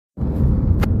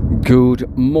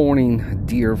Good morning,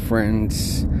 dear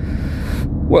friends.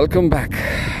 Welcome back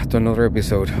to another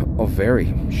episode of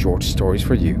Very Short Stories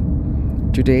for You.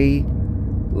 Today,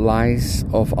 lies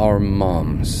of our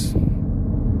moms.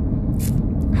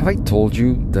 Have I told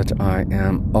you that I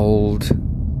am old?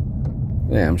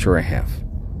 Yeah, I'm sure I have.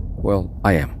 Well,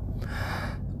 I am.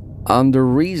 And the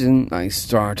reason I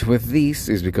start with this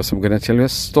is because I'm going to tell you a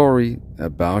story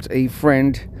about a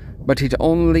friend, but it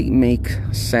only makes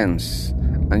sense,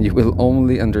 and you will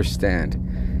only understand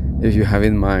if you have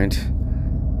in mind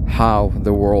how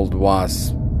the world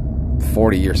was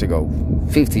 40 years ago,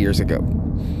 50 years ago.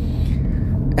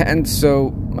 And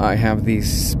so I have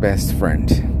this best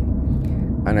friend,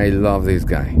 and I love this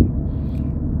guy.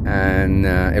 And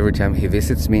every time he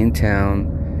visits me in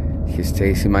town, he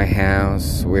stays in my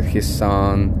house with his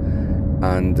son,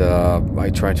 and I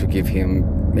try to give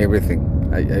him everything.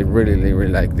 I really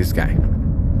like this guy.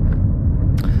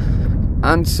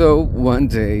 And so one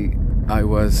day I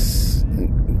was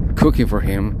cooking for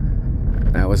him.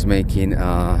 I was making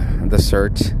a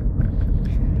dessert,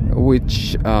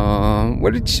 which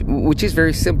is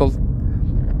very simple,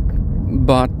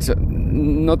 but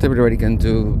not everybody can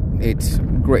do it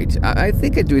great. I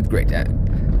think I do it great.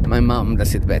 My mom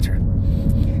does it better.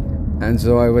 And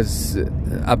so I was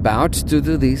about to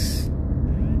do this,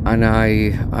 and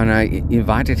I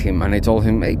invited him, and I told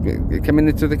him, "Hey, come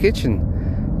into the kitchen.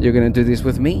 You're gonna do this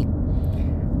with me."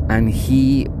 And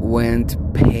he went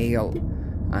pale.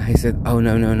 He said, "Oh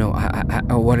no!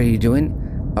 What are you doing?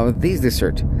 Oh, this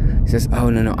dessert." He says, "Oh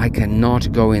no! I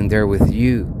cannot go in there with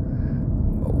you."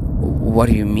 What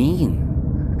do you mean?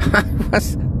 I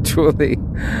was truly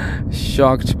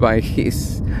shocked by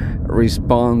his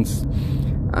response.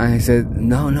 I said,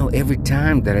 no, every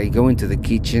time that I go into the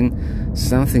kitchen,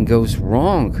 something goes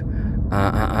wrong,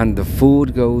 and the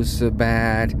food goes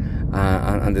bad,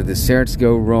 and the desserts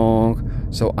go wrong,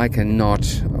 so I cannot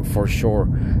for sure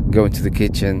go into the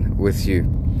kitchen with you.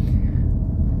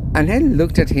 And I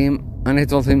looked at him and I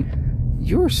told him,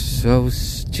 "You're so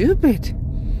stupid."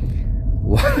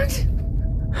 "What?"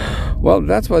 "Well,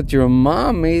 that's what your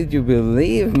mom made you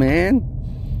believe, man."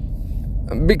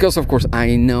 Because of course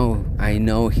I know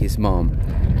his mom,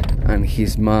 and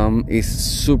his mom is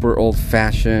super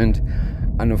old-fashioned,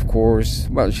 and of course,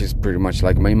 well, she's pretty much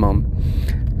like my mom,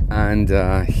 and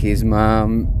his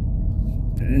mom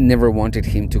never wanted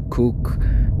him to cook,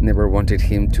 never wanted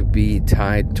him to be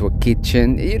tied to a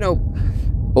kitchen,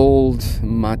 old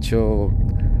macho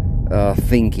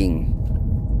thinking.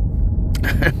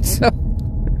 And so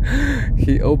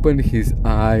he opened his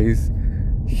eyes,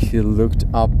 he looked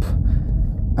up.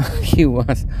 He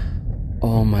was,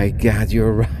 "Oh my God,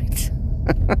 you're right."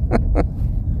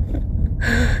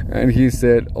 And he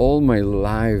said, all my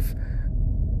life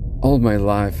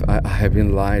I have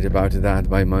been lied about that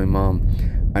by my mom,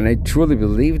 and I truly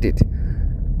believed it.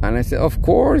 And I said, "Of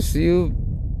course you."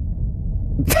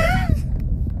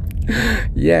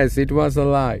 Yes, it was a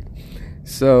lie.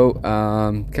 So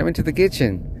come into the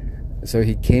kitchen. So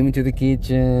he came into the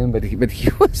kitchen, but he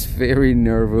was very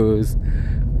nervous.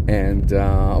 And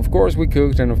of course we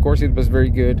cooked, and of course it was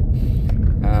very good.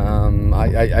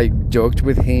 I joked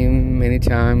with him many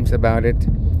times about it,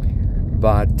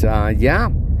 but yeah.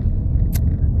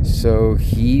 So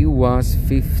he was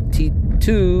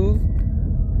 52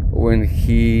 when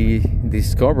he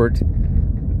discovered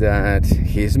that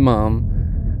his mom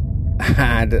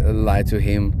had lied to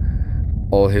him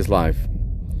all his life.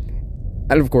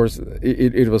 And of course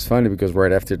it was funny, because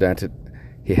right after that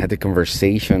he had a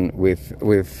conversation with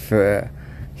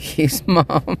his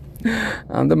mom,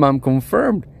 and the mom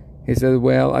confirmed. He said,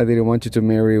 "Well, I didn't want you to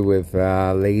marry with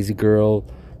a lazy girl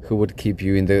who would keep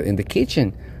you in the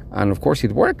kitchen," and of course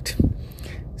it worked.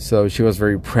 So she was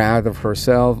very proud of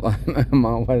herself. My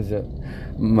mom was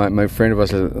my friend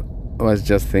was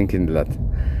just thinking that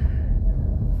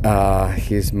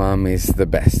his mom is the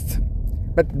best.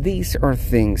 But these are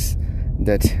things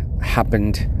that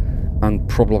happened, and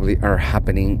probably are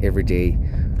happening every day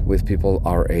with people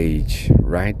our age,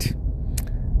 right?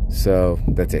 So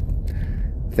that's it.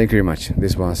 Thank you very much.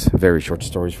 This was Very Short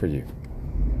Stories for You.